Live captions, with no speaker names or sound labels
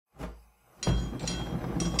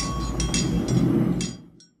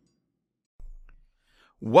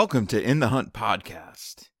Welcome to In the Hunt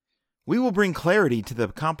podcast. We will bring clarity to the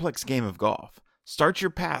complex game of golf. Start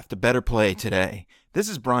your path to better play today. This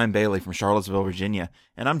is Brian Bailey from Charlottesville, Virginia,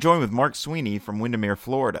 and I'm joined with Mark Sweeney from Windermere,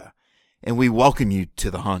 Florida. And we welcome you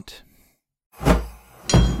to the hunt.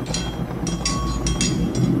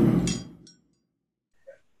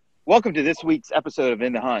 Welcome to this week's episode of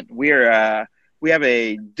In the Hunt. We have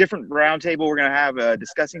a different roundtable we're going to have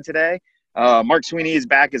discussing today. Mark Sweeney is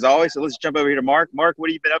back as always, so let's jump over here to Mark. Mark, what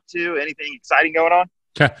have you been up to? Anything exciting going on?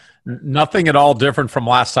 Nothing at all different from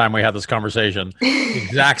last time we had this conversation.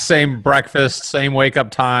 Exact same breakfast, same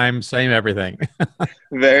wake-up time, same everything.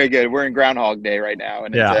 Very good. We're in Groundhog Day right now,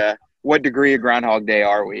 and it's, what degree of Groundhog Day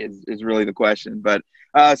are we is really the question. But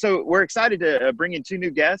so we're excited to bring in two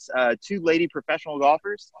new guests, two lady professional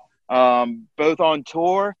golfers, both on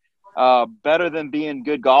tour. Better than being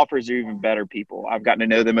good golfers or even better people. I've gotten to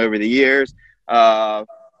know them over the years.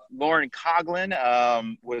 Lauren Coughlin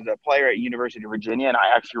was a player at University of Virginia, and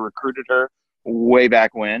I actually recruited her way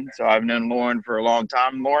back when. So I've known Lauren for a long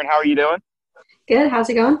time. Lauren, how are you doing? Good. How's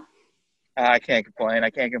it going? I can't complain.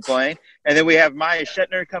 And then we have Maya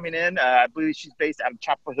Shetner coming in. I believe she's based out of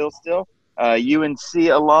Chapel Hill still, UNC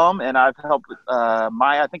alum, and I've helped with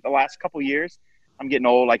Maya, I think, the last couple years. I'm getting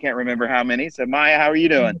old. I can't remember how many. So, Maya, how are you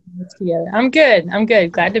doing? Yeah, I'm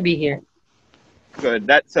good. Glad to be here. Good.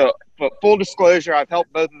 So, full disclosure, I've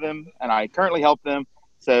helped both of them, and I currently help them.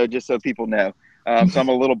 So, just so people know. So, I'm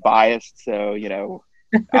a little biased. So,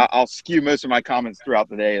 I'll skew most of my comments throughout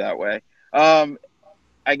the day that way.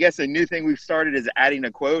 I guess a new thing we've started is adding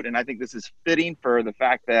a quote, and I think this is fitting for the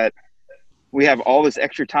fact that we have all this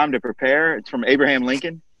extra time to prepare. It's from Abraham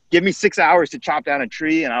Lincoln. Give me 6 hours to chop down a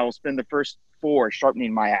tree, and I will spend the first 4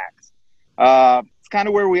 sharpening my axe. It's kind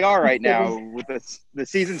of where we are right now. With the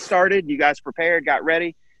season started, you guys prepared, got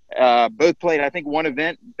ready. Both played, I think, one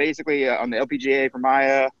event basically on the LPGA for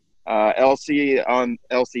Maya. LC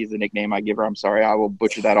is the nickname I give her. I'm sorry, I will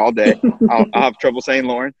butcher that all day. I'll have trouble saying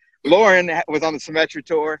Lauren. Lauren was on the Symetra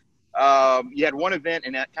Tour. You had one event,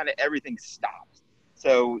 and that kind of everything stopped.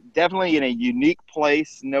 So definitely in a unique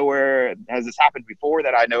place. Nowhere has this happened before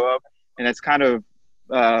that I know of, and it's kind of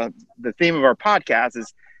the theme of our podcast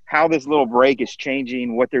is how this little break is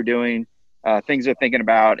changing, what they're doing, things they're thinking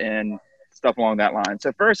about, and stuff along that line.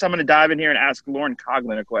 So first, I'm going to dive in here and ask Lauren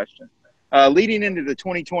Coughlin a question. Leading into the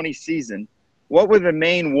 2020 season, what were the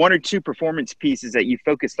main 1 or 2 performance pieces that you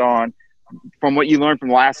focused on from what you learned from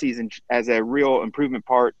last season as a real improvement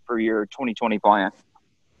part for your 2020 plan?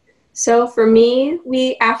 So for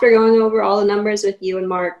me, after going over all the numbers with you and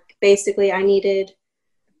Mark, basically I needed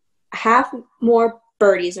half more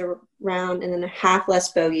birdies around and then a half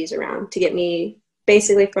less bogeys around to get me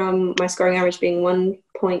basically from my scoring average being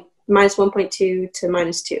minus 1.2 to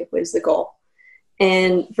 -2 was the goal.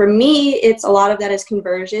 And for me, it's a lot of that is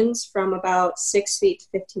conversions from about 6 feet to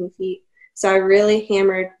 15 feet. So I really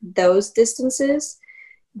hammered those distances.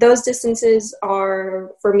 Those distances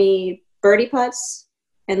are, for me, birdie putts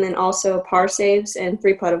and then also par saves and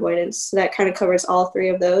 3-putt avoidance. So that kind of covers all 3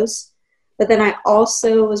 of those. But then I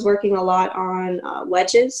also was working a lot on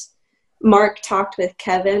wedges. Mark talked with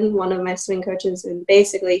Kevin, one of my swing coaches, and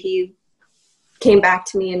basically he came back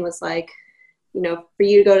to me and was like, for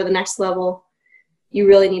you to go to the next level, you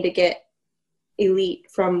really need to get elite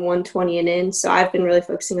from 120 and in. So I've been really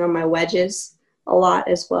focusing on my wedges a lot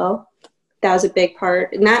as well. That was a big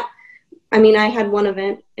part. And I had one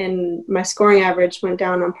event and my scoring average went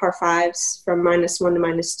down on par 5s from -1 to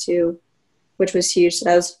 -2, which was huge. So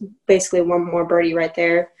that was basically one more birdie right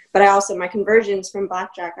there. But my conversions from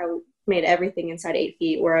blackjack, I made everything inside 8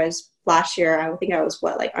 feet, whereas last year I think I was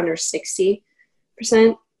under 60%.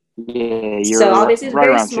 Yeah, so obviously it's a right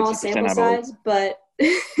very around small 60%, sample size, but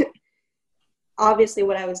obviously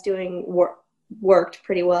what I was doing worked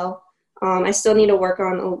pretty well. I still need to work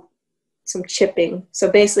on some chipping.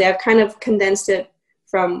 So basically I've kind of condensed it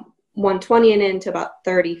from 120 and in to about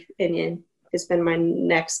 30 and in has been my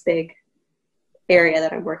next big area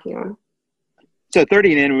that I'm working on. So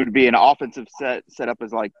 30 and in would be an offensive set up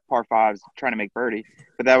as like par 5s trying to make birdie,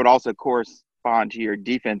 but that would also correspond to your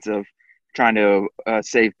defensive trying to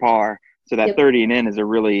save par. So that 30 and in is a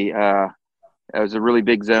really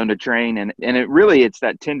big zone to train, and it's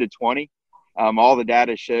that 10 to 20. All the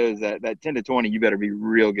data shows that 10 to 20 you better be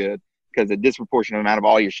real good because a disproportionate amount of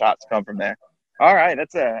all your shots come from there. All right,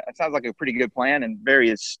 that sounds like a pretty good plan and very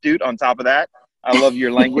astute on top of that. I love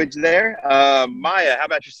your language there. Maya, how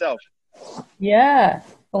about yourself? Yeah,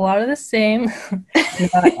 a lot of the same.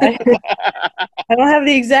 I don't have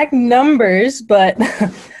the exact numbers, but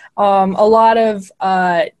a lot of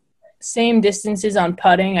same distances on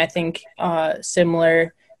putting. I think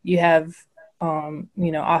similar. You have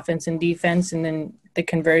offense and defense, and then the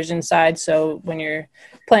conversion side. So when you're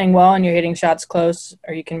playing well and you're hitting shots close,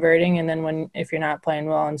 are you converting? And then if you're not playing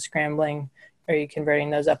well and scrambling, are you converting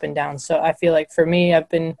those up and down? So I feel like for me, I've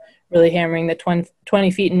been really hammering the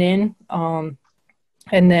 20 feet and in,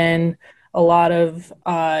 and then a lot of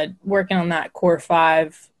working on that core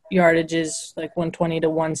 5 yardages, like 120 to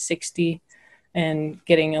 160, and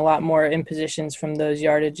getting a lot more in positions from those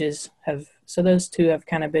yardages. So those two have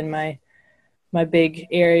kind of been my big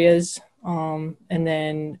areas. And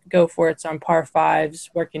then go for it's on par 5s,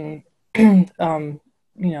 working, getting the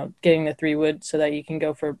 3-wood so that you can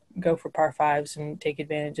go for par 5s and take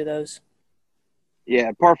advantage of those.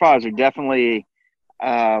 Yeah, par 5s are definitely,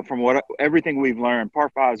 from everything we've learned,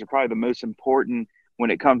 par 5s are probably the most important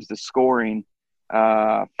when it comes to scoring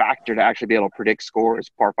factor to actually be able to predict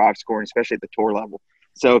scores, par 5 scoring, especially at the tour level.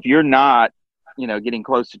 So if you're not, getting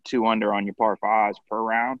close to 2 under on your par 5s per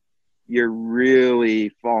round, you're really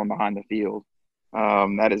falling behind the field.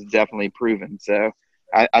 That is definitely proven. So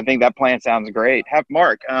I think that plan sounds great.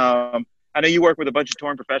 Mark, I know you work with a bunch of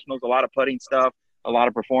touring professionals, a lot of putting stuff, a lot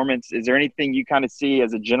of performance. Is there anything you kind of see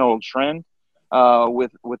as a general trend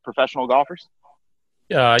with professional golfers?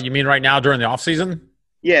 You mean right now during the off season?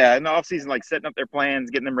 Yeah, in the off season, like setting up their plans,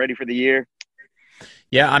 getting them ready for the year.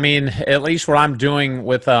 Yeah, I mean, at least what I'm doing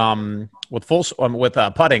with putting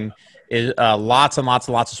is lots and lots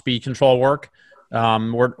of speed control work.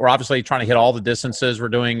 We're obviously trying to hit all the distances. We're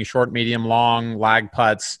doing short, medium, long, lag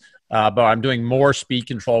putts, but I'm doing more speed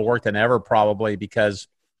control work than ever probably, because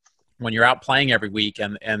when you're out playing every week,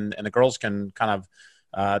 and the girls can kind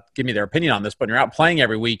of give me their opinion on this, but when you're out playing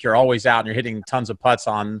every week, you're always out and you're hitting tons of putts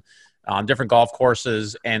on different golf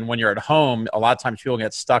courses. And when you're at home, a lot of times people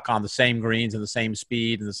get stuck on the same greens and the same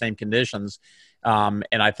speed and the same conditions. And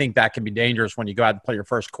I think that can be dangerous when you go out and play your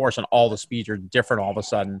first course and all the speeds are different all of a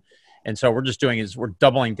sudden. And so we're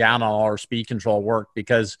doubling down on all our speed control work,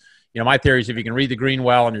 because, my theory is if you can read the green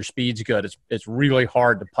well and your speed's good, it's really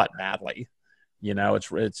hard to putt badly.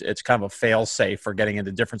 It's kind of a fail safe for getting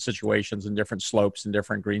into different situations and different slopes and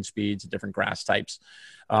different green speeds and different grass types.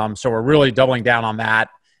 So we're really doubling down on that.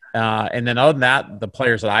 And then other than that, the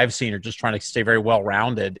players that I've seen are just trying to stay very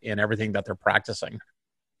well-rounded in everything that they're practicing.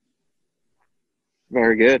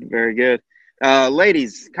 Very good. Very good.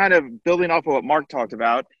 Ladies, kind of building off of what Mark talked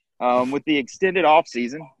about, with the extended off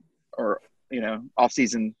season, or, off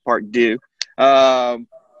season part due,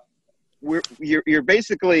 you're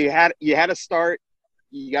basically you had to start,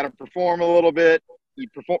 you got to perform a little bit.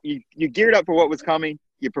 You geared up for what was coming.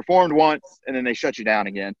 You performed once and then they shut you down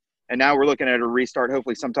again. And now we're looking at a restart,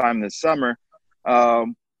 hopefully sometime this summer.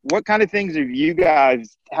 What kind of things have you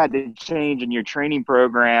guys had to change in your training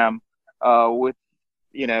program with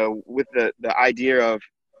the idea of,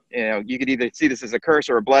 you could either see this as a curse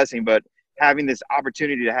or a blessing, but having this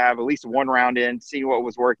opportunity to have at least one round in, seeing what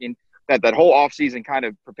was working, that whole off season kind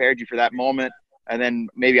of prepared you for that moment. And then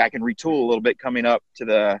maybe I can retool a little bit coming up to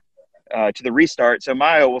the restart. So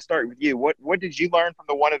Maya, we'll start with you. What did you learn from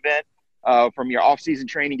the one event? From your off-season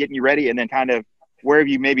training, getting you ready, and then kind of where have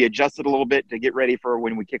you maybe adjusted a little bit to get ready for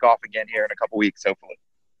when we kick off again here in a couple weeks, hopefully?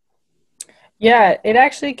 Yeah, it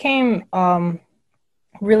actually came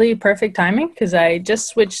really perfect timing, because I just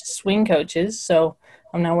switched swing coaches. So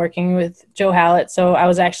I'm now working with Joe Hallett. So I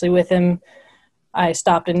was actually with him. I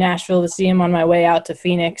stopped in Nashville to see him on my way out to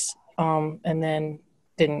Phoenix, and then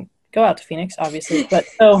didn't go out to Phoenix, obviously. But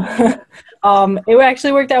so it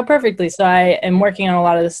actually worked out perfectly. So I am working on a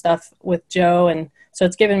lot of this stuff with Joe, and so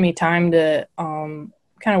it's given me time to kind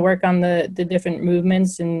of work on the different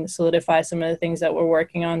movements and solidify some of the things that we're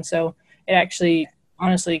working on. So it actually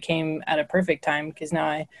honestly came at a perfect time, because now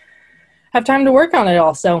I have time to work on it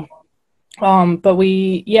all. So, but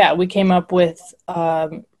we came up with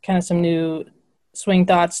kind of some new swing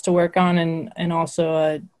thoughts to work on, and also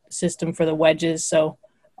a system for the wedges. So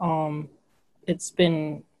it's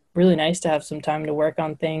been really nice to have some time to work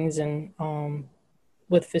on things, and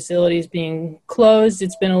with facilities being closed,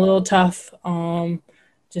 it's been a little tough.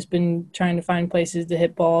 Just been trying to find places to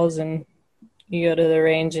hit balls, and you go to the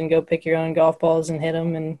range and go pick your own golf balls and hit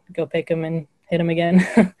them, and go pick them and hit them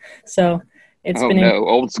again. So it's been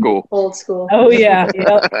old school. Oh yeah.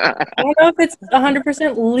 Yep. I don't know if it's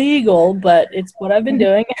 100% legal, but it's what I've been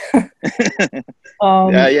doing.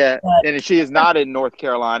 Yeah. And she is not in North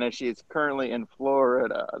Carolina. She is currently in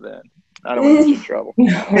Florida. Then I don't want to get you in trouble.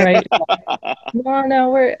 Right. No.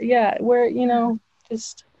 We're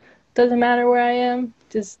just doesn't matter where I am.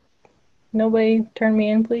 Just nobody turn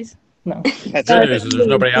me in, please. No. That's it. There's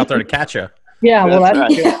nobody out there to catch you. Yeah. Well, that's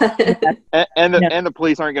right. Yeah. And the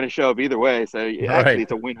police aren't going to show up either way. So actually,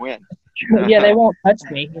 it's a win-win. Yeah, they won't touch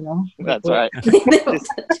me, you know. That's right.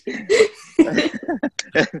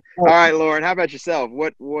 All right, Lauren, how about yourself?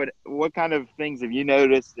 What kind of things have you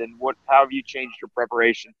noticed, and how have you changed your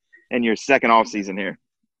preparation in your second off season here?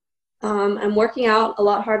 I'm working out a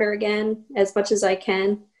lot harder again, as much as I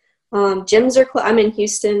can. Gyms are I'm in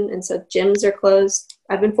Houston, and so gyms are closed.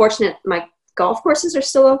 I've been fortunate. My golf courses are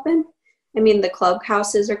still open. I mean, the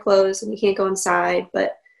clubhouses are closed, and you can't go inside,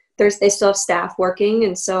 but they still have staff working,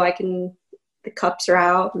 and so the cups are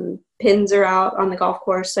out and pins are out on the golf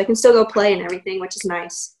course, so I can still go play and everything, which is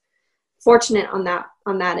nice. Fortunate on that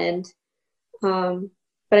end.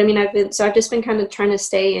 But I mean, I've just been kind of trying to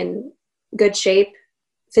stay in good shape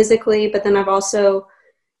physically, but then I've also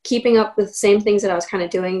keeping up with the same things that I was kind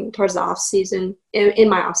of doing towards the off season, in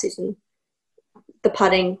my off season.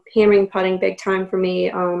 The hammering putting, big time for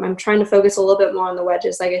me. I'm trying to focus a little bit more on the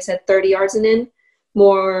wedges. Like I said, 30 yards and in,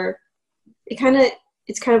 more. It's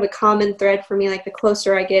kind of a common thread for me. Like the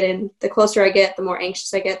closer I get, the more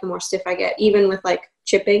anxious I get, the more stiff I get, even with like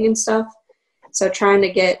chipping and stuff. So trying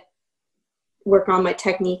to work on my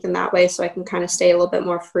technique in that way, so I can kind of stay a little bit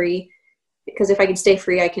more free. Because if I can stay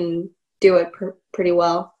free, I can do it pretty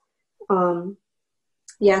well. So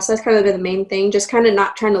that's kind of been the main thing. Just kind of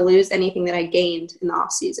not trying to lose anything that I gained in the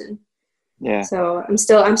off season. Yeah. So I'm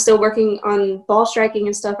still working on ball striking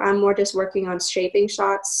and stuff. I'm more just working on shaping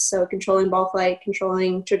shots. So controlling ball flight,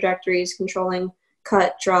 controlling trajectories, controlling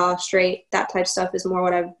cut, draw, straight, that type of stuff is more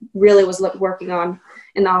what I really was working on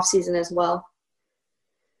in the off season as well.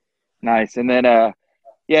 Nice. And then,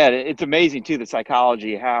 it's amazing too, the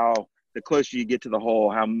psychology, how the closer you get to the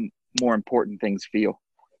hole, how more important things feel.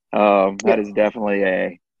 That is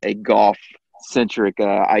definitely a golf-centric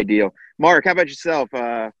ideal. Mark, how about yourself?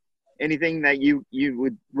 Anything that you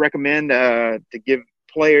would recommend to give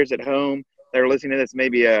players at home that are listening to this,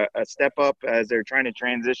 maybe a step up as they're trying to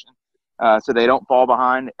transition so they don't fall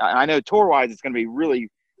behind? I know tour-wise it's going to be really,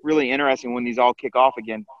 really interesting when these all kick off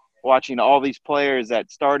again, watching all these players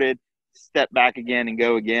that started, step back again and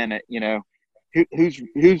go again.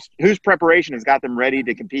 Whose preparation has got them ready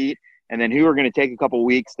to compete, and then who are going to take a couple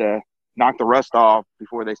weeks to knock the rust off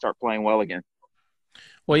before they start playing well again.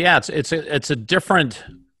 Well, yeah, it's a different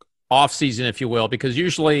off season, if you will, because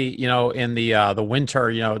usually, in the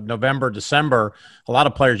winter, November, December, a lot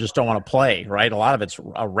of players just don't want to play, right? A lot of it's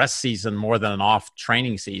a rest season more than an off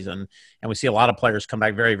training season. And we see a lot of players come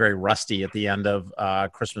back very, very rusty at the end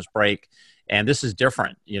of Christmas break. And this is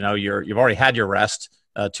different. You've already had your rest,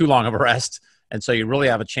 too long of a rest. And so you really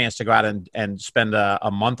have a chance to go out and spend a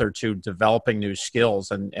month or two developing new skills.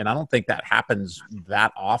 And I don't think that happens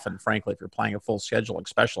that often, frankly, if you're playing a full schedule,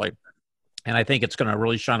 especially. And I think it's going to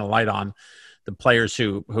really shine a light on the players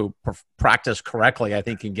who practice correctly, I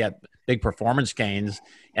think, can get big performance gains.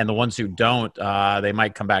 And the ones who don't, they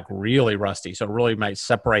might come back really rusty. So it really might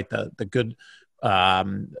separate the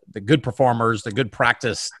good performers, the good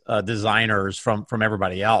practice designers from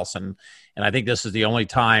everybody else. And I think this is the only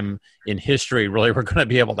time in history, really, we're going to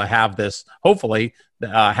be able to have this, hopefully,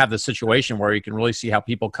 have this situation where you can really see how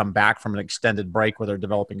people come back from an extended break where they're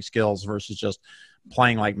developing skills versus just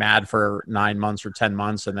playing like mad for 9 months or 10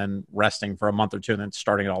 months and then resting for a month or two and then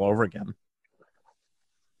starting it all over again.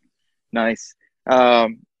 Nice.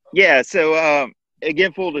 So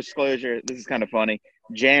again, full disclosure, this is kind of funny.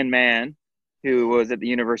 Jan Mann, who was at the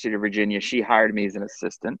University of Virginia, she hired me as an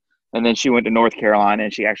assistant. And then she went to North Carolina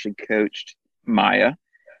and she actually coached Maya.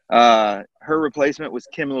 Her replacement was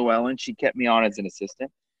Kim Llewellyn. She kept me on as an assistant.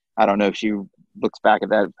 I don't know if she looks back at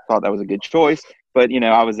that, thought that was a good choice. But,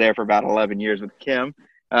 I was there for about 11 years with Kim.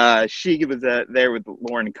 She was there with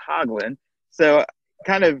Lauren Coughlin. So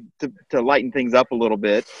kind of to lighten things up a little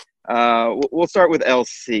bit, we'll start with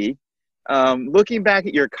LC. Looking back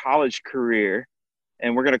at your college career,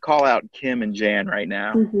 and we're going to call out Kim and Jan right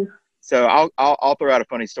now. Mm-hmm. So I'll throw out a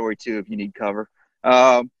funny story too if you need cover.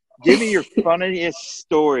 Give me your funniest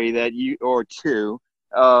story or two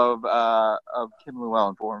of Kim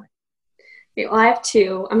Llewellyn for me. Okay, well, I have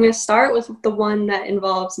two. I'm going to start with the one that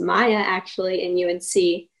involves Maya actually in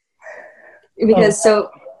UNC, because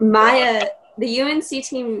so Maya, the UNC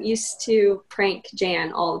team used to prank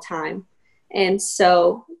Jan all the time, and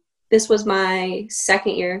so this was my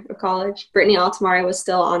second year of college. Brittany Altamari was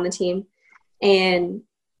still on the team, and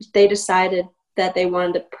they decided that they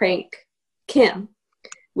wanted to prank Kim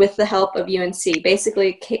with the help of UNC.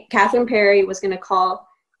 Basically, Catherine Perry was going to call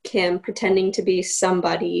Kim pretending to be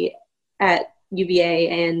somebody at UVA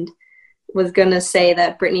and was going to say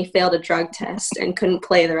that Brittany failed a drug test and couldn't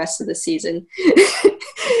play the rest of the season.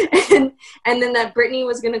 and then that Brittany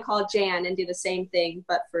was going to call Jan and do the same thing,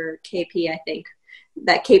 but for KP, I think,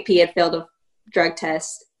 that KP had failed a drug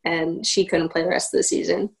test. and she couldn't play the rest of the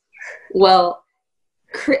season. Well,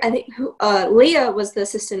 I think Leah was the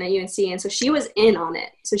assistant at UNC, and so she was in on it.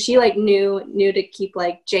 So she like knew to keep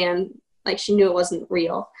like Jan, like she knew it wasn't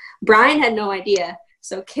real. Brian had no idea.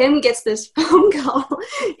 So Kim gets this phone call,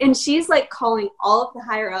 and she's like calling all of the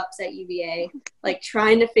higher ups at UVA, like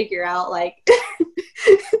trying to figure out like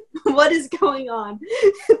what is going on,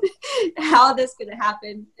 how this could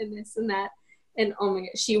happen, and this and that. And oh my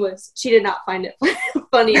God, she did not find it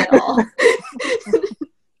funny at all.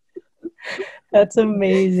 That's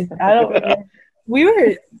amazing. I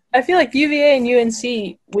feel like UVA and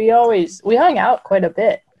UNC, we hung out quite a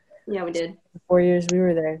bit. Yeah, we did. The 4 years we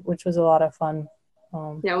were there, which was a lot of fun.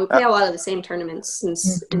 Yeah, we play a lot of the same tournaments, and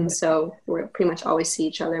so we pretty much always see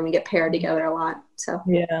each other, and we get paired together a lot. So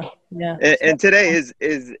yeah. And today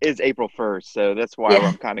is April 1st, so that's why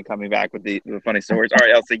I'm kind of coming back with the funny stories. All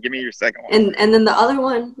right, Elsie, give me your second one. And then the other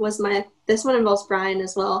one was this one involves Brian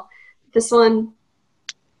as well. This one,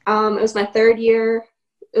 it was my third year.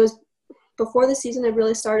 It was before the season had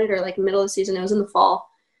really started, or like middle of the season. It was in the fall,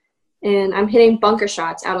 and I'm hitting bunker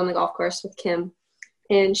shots out on the golf course with Kim,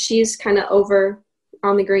 and she's kind of over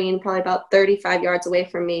on the green, probably about 35 yards away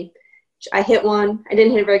from me. I hit one. I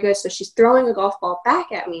didn't hit it very good, so she's throwing a golf ball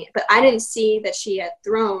back at me, but I didn't see that she had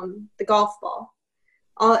thrown the golf ball.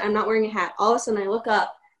 I'm not wearing a hat. All of a sudden, I look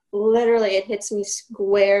up. Literally, it hits me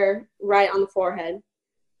square right on the forehead,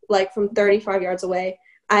 like from 35 yards away.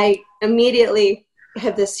 I immediately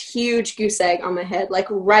have this huge goose egg on my head, like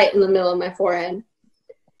right in the middle of my forehead.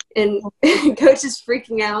 And Coach is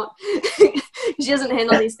freaking out. She doesn't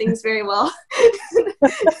handle these things very well.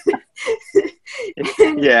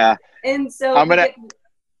 Yeah. And so I'm gonna.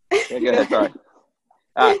 Yeah, go ahead. Sorry.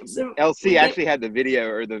 So LC actually had the video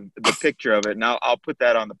or the picture of it, and I'll put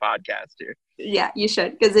that on the podcast here. Yeah, you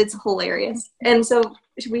should, because it's hilarious. And so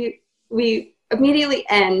we immediately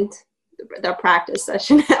end the practice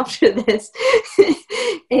session after this.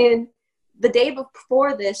 And the day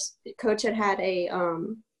before this, Coach had a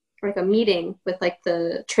meeting with like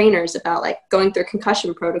the trainers about like going through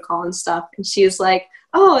concussion protocol and stuff. And she was like,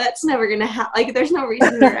 "Oh, that's never gonna happen. Like, there's no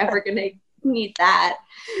reason they're ever gonna need that."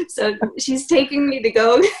 So she's taking me to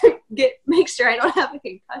go make sure I don't have a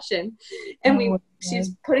concussion. And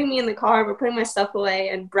she's putting me in the car. We're putting my stuff away,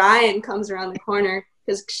 and Brian comes around the corner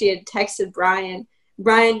because she had texted Brian.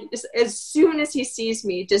 Brian, just as soon as he sees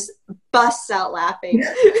me, just busts out laughing.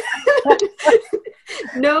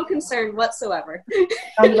 No concern whatsoever.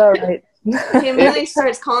 Sounds all right. He immediately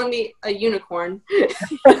starts calling me a unicorn.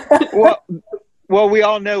 Well, we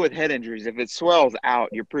all know with head injuries, if it swells out,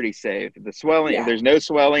 you're pretty safe. The swelling, if there's no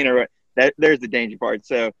swelling, there's the danger part.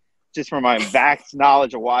 So, just from my vast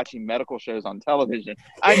knowledge of watching medical shows on television,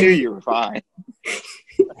 I knew you were fine.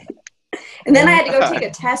 And then I had to go take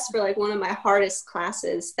a test for like one of my hardest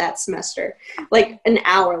classes that semester, like an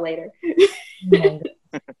hour later.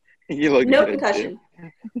 You look no concussion.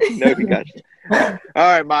 No concussion. All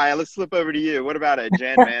right, Maya, let's flip over to you. What about a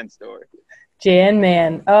Jan Mann story? Jan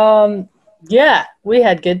Mann. Yeah, we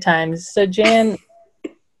had good times. So Jan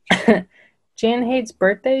hates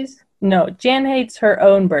birthdays? No, Jan hates her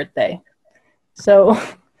own birthday. So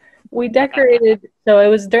we decorated. So it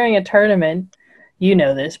was during a tournament. You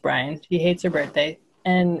know this, Brian. She hates her birthday.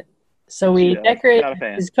 And so we decorated.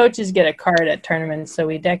 His coaches get a cart at tournaments, so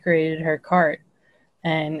we decorated her cart.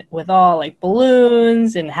 And with all like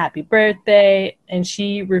balloons and happy birthday, and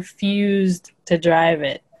she refused to drive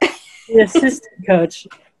it. The assistant coach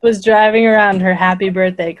was driving around her happy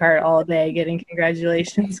birthday cart all day, getting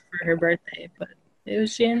congratulations for her birthday. But it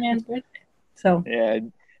was Jan Mann's birthday, so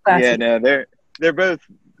they're both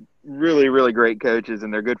really, really great coaches,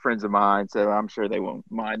 and they're good friends of mine. So I'm sure they won't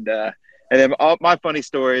mind. And then all my funny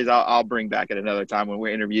stories, I'll bring back at another time when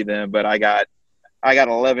we interview them. But I got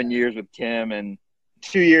 11 years with Kim and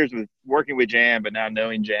 2 years with working with Jan, but now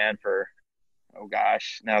knowing Jan for, oh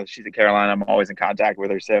gosh, now that she's at Carolina, I'm always in contact with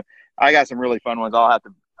her. So I got some really fun ones. I'll have to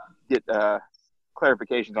get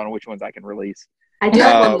clarifications on which ones I can release. I do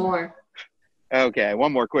have one more. Okay,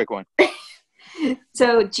 one more quick one.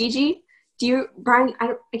 So Gigi, Brian,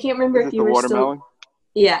 I can't remember if you were watermelon? Still.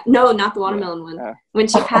 Yeah, no, not the watermelon one. When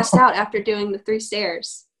she passed out after doing the 3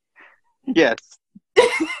 stairs. Yes.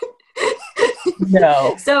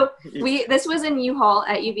 No. So this was in U-Haul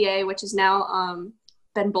at UVA, which is now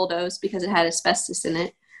been bulldozed because it had asbestos in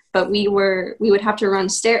it. But we would have to run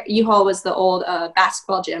stairs. U-Haul was the old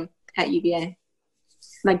basketball gym at UVA,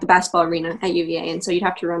 like the basketball arena at UVA, and so you'd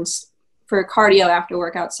have to run for cardio after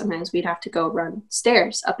workouts. Sometimes we'd have to go run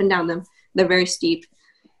stairs up and down them. They're very steep,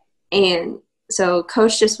 and so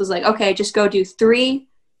Coach just was like, "Okay, just go do 3.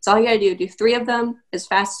 That's all you gotta do. Do 3 of them as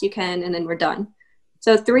fast as you can, and then we're done."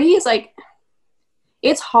 So 3 is like,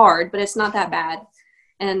 it's hard, but it's not that bad.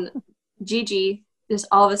 And Gigi, just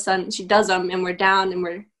all of a sudden, she does them, and we're down, and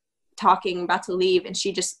we're talking, about to leave, and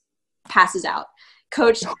she just passes out.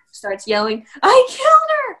 Coach starts yelling, I killed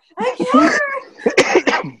her!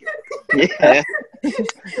 Yeah.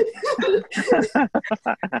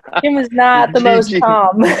 Kim was not the most Gigi.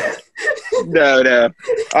 calm. No.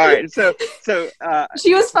 All right. So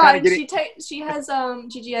She was fine. Kinda She has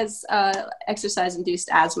Gigi has exercise induced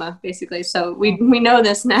asthma, basically. So we know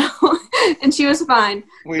this now, and she was fine.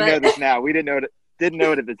 we know this now. We didn't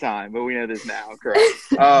know it at the time, but we know this now. Correct.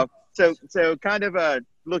 So kind of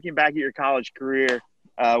looking back at your college career,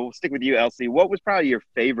 we'll stick with you, Elsie. What was probably your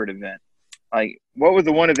favorite event? Like, what was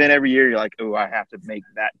the one event every year you're like, oh, I have to make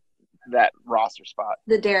that roster spot?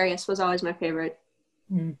 The Darius was always my favorite.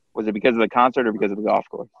 Was it because of the concert or because of the golf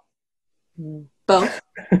course? Both.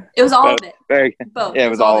 It was all of it. Very good. Both. Yeah, it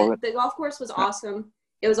was all of it. The golf course was awesome.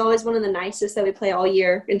 It was always one of the nicest that we play all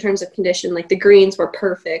year in terms of condition. Like, the greens were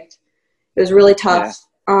perfect. It was really tough.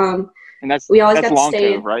 And we always got to Long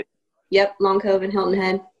stay Cove, right? Yep, Long Cove and Hilton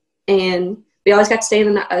Head. And we always got to stay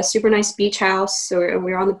in a super nice beach house. So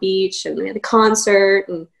we were on the beach, and we had the concert.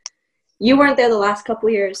 And you weren't there the last couple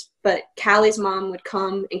of years, but Callie's mom would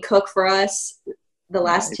come and cook for us the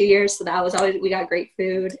last 2 years. So that was always, we got great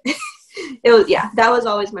food. That was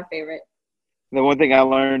always my favorite. The one thing I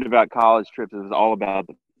learned about college trips is all about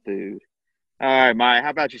the food. All right, Maya,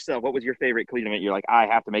 how about yourself? What was your favorite cleat event? You're like, I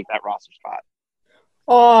have to make that roster spot.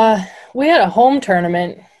 We had a home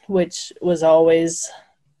tournament, which was always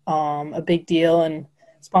a big deal, and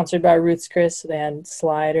sponsored by Ruth's Chris. They had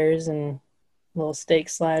sliders and little steak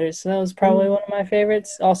sliders. So that was probably one of my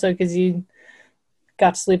favorites. Also, because you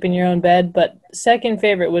got to sleep in your own bed. But second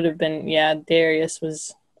favorite would have been, Darius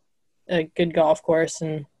was a good golf course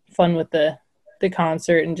and fun with the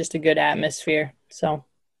concert and just a good atmosphere. So,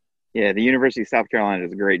 yeah, the University of South Carolina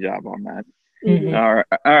does a great job on that. Mm-hmm. All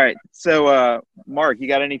right. So, Mark, you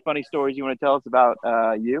got any funny stories you want to tell us about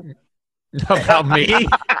you? About me?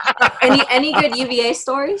 Any good UVA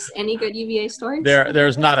stories? Any good UVA stories?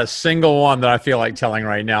 There's not a single one that I feel like telling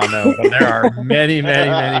right now, no. But there are many. All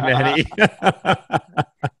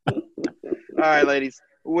right, ladies.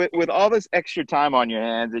 With all this extra time on your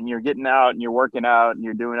hands, and you're getting out and you're working out and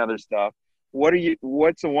you're doing other stuff,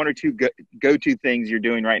 what's the one or two go-to things you're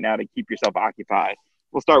doing right now to keep yourself occupied?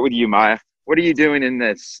 We'll start with you, Maya. What are you doing in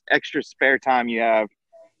this extra spare time you have,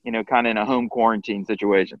 kind of in a home quarantine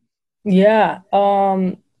situation? Yeah,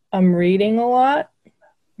 I'm reading a lot.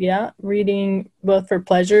 Yeah, reading both for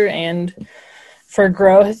pleasure and for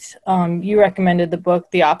growth. You recommended the book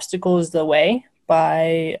The Obstacle is the Way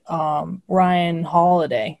by Ryan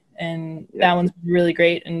Holiday, and that one's really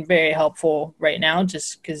great and very helpful right now,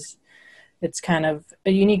 just because it's kind of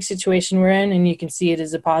a unique situation we're in, and you can see it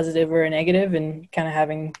as a positive or a negative, and kind of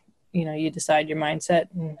having, you decide your mindset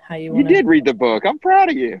and how you want to. You did read the book. I'm proud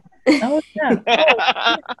of you. Oh, yeah.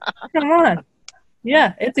 Oh, come on.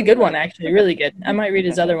 Yeah, it's a good one, actually. Really good. I might read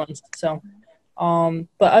his other ones. So, but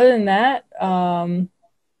other than that,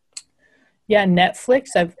 Netflix.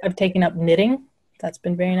 I've taken up knitting. That's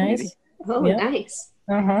been very nice. Oh, yeah. Nice.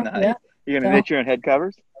 Nice. Yeah. You're gonna knit your own head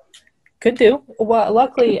covers? Could do. Well,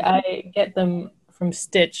 luckily I get them from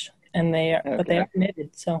Stitch, and they are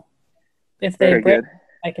knitted. So if they break,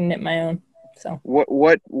 I can knit my own. So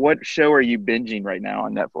what show are you binging right now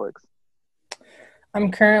on Netflix?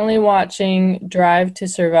 I'm currently watching Drive to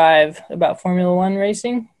Survive, about Formula One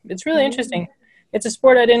racing. It's really interesting. It's a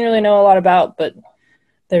sport I didn't really know a lot about, but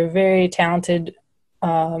they're very talented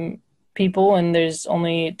people, and there's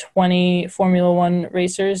only 20 Formula One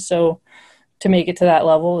racers. So to make it to that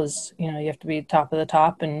level is, you have to be top of the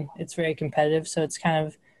top, and it's very competitive. So it's kind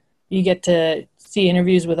of, you get to see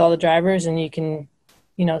interviews with all the drivers, and you can,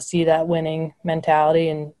 see that winning mentality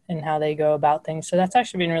and how they go about things. So that's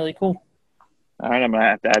actually been really cool. All right, I'm going to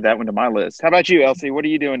have to add that one to my list. How about you, Elsie? What are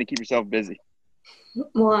you doing to keep yourself busy?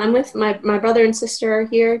 Well, I'm with my brother and sister are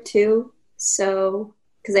here too. So,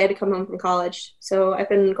 because they had to come home from college. So I've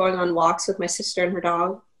been going on walks with my sister and her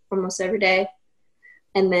dog almost every day.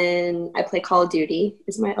 And then I play Call of Duty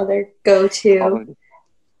is my other go-to.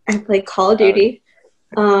 I play Call of Duty.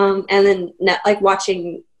 And then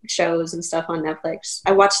watching shows and stuff on Netflix.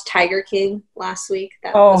 I watched Tiger King last week.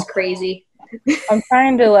 That was crazy. I'm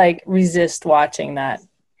trying to resist watching that.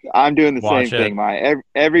 I'm doing the same thing, Maya.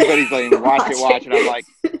 Everybody's like, watch it. I'm like,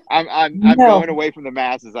 I'm going away from the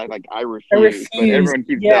masses. I refuse. But everyone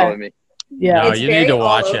keeps telling me. Yeah, no, you need to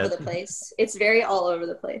watch it. It's very all over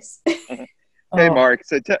the place. Hey, Mark.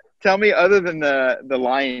 So tell me, other than the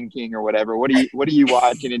Lion King or whatever, what are you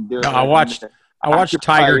watching and doing? No, I watched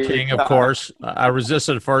Occupy Tiger your King, of time. course. I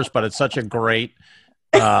resisted at first, but it's such a great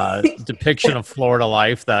depiction of Florida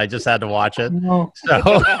life that I just had to watch it. No.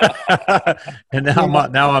 So, and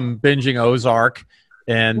now I'm binging Ozark,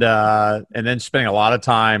 and then spending a lot of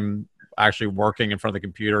time actually working in front of the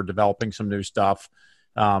computer, developing some new stuff,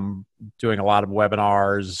 doing a lot of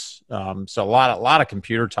webinars. So a lot of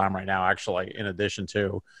computer time right now, actually, in addition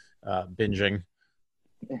to binging.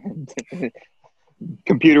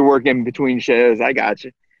 Computer work in between shows. I got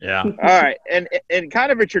you. Yeah. All right. And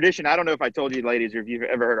kind of a tradition, I don't know if I told you ladies or if you've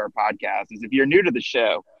ever heard our podcast, is if you're new to the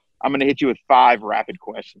show, I'm going to hit you with 5 rapid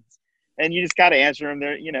questions. And you just got to answer them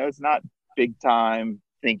there. It's not big time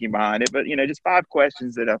thinking behind it, but, just 5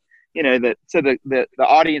 questions that, so the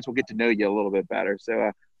audience will get to know you a little bit better.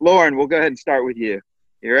 So, Lauren, we'll go ahead and start with you.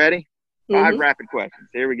 You ready? 5 rapid questions.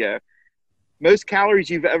 Here we go. Most calories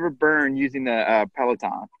you've ever burned using the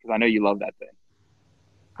Peloton, because I know you love that thing.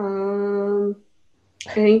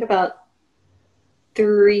 I think about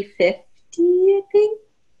 350, I think.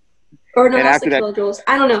 Or no, And that's after the that- kilojoules.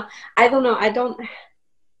 I don't know.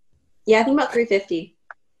 Yeah, I think about 350.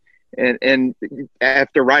 And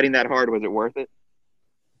after riding that hard, was it worth it?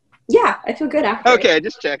 Yeah, I feel good after. Okay,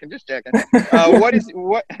 just checking.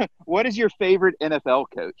 What is your favorite NFL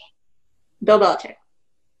coach? Bill Belichick.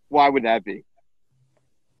 Why would that be?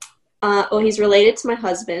 Well, he's related to my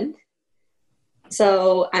husband,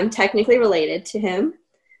 so I'm technically related to him.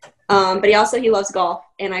 But he loves golf,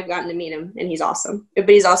 and I've gotten to meet him, and he's awesome. But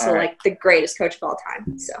he's also like the greatest coach of all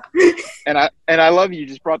time. So. And I love you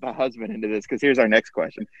just brought the husband into this, because here's our next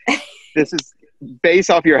question. This is based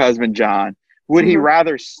off your husband, John. Would he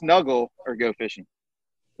rather snuggle or go fishing?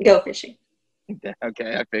 Go fishing.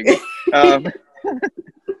 Okay, I figured.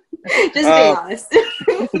 Just being honest.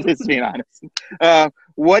 Just being honest.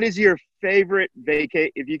 What is your favorite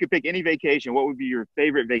vacation? If you could pick any vacation, what would be your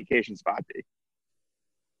favorite vacation spot be?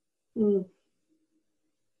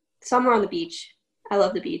 Somewhere on the beach. I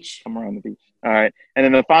love the beach. Somewhere on the beach. All right. And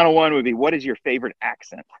then the final one would be, what is your favorite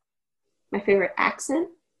accent? My favorite accent?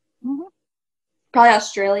 Probably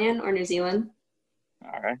Australian or New Zealand.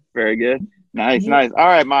 All right. Very good. Nice. All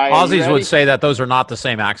right, Maya. Aussies would say that those are not the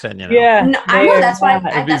same accent, Yeah. No, I know. That's why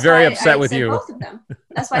I'd be very upset with said you. Both of them.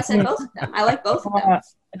 That's why I said both of them. I like both of them.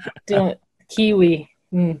 Doing Kiwi.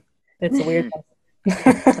 That's a weird one.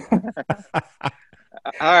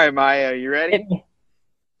 All right, Maya, you ready? Hit me.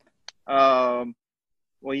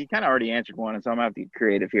 Well, you kind of already answered one, so I'm gonna have to get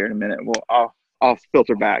creative here in a minute. Well, I'll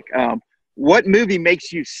filter back. What movie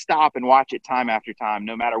makes you stop and watch it time after time,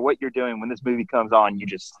 no matter what you're doing? When this movie comes on, you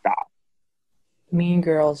just stop. Mean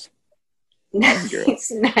Girls.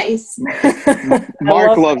 It's nice.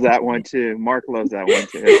 Mark loves that one too.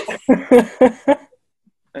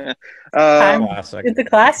 Classic. It's a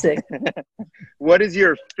classic. What is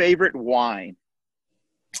your favorite wine?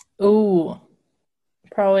 Ooh,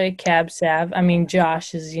 probably a Cab Sav. I mean,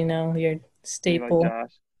 Josh is, your You staple. like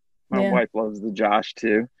Josh? My Yeah. wife loves the Josh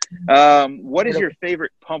too. What is your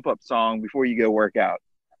favorite pump up song before you go work out?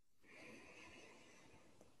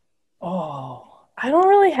 Oh, I don't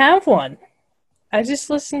really have one. I just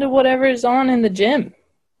listen to whatever is on in the gym.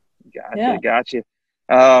 Gotcha.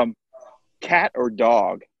 Cat or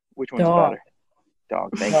dog? Which one's Dog. better?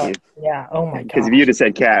 Dog. Thank you. Yeah. Oh my Because god. if you'd have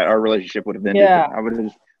said cat, our relationship would have been Yeah.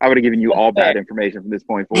 different. I would have given you all bad information from this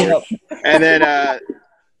point forward. And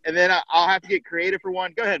then I'll have to get creative for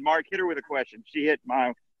one. Go ahead, Mark. Hit her with a question. She hit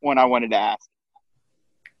my one I wanted to ask.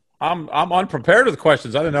 I'm unprepared with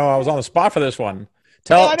questions. I didn't know I was on the spot for this one.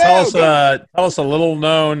 Tell us a little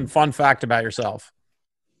known fun fact about yourself.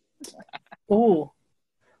 Ooh,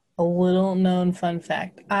 a little known fun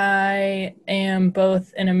fact. I am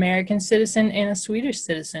both an American citizen and a Swedish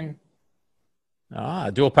citizen.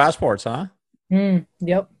 Dual passports, huh?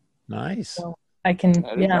 Yep. Nice. So I can,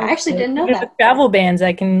 That is yeah. I actually didn't know With that. the travel bans,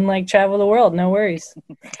 I can travel the world. No worries.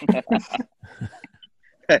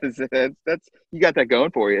 That's you got that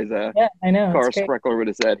going for you, as Yeah, I know. Carl It's great. Spreckler would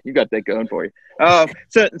have said. You got that going for you.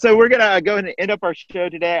 So we're gonna go ahead and end up our show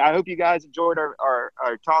today. I hope you guys enjoyed our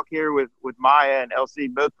talk here with Maya and LC,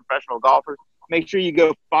 both professional golfers. Make sure you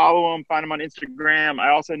go follow them, find them on Instagram.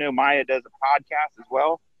 I also know Maya does a podcast as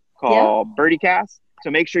well called BirdieCast. So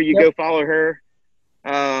make sure you go follow her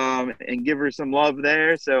and give her some love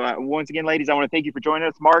there. So once again, ladies, I want to thank you for joining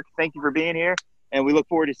us. Mark, thank you for being here. And we look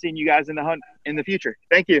forward to seeing you guys in the hunt in the future.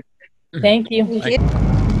 Thank you. Thank you. Thank you.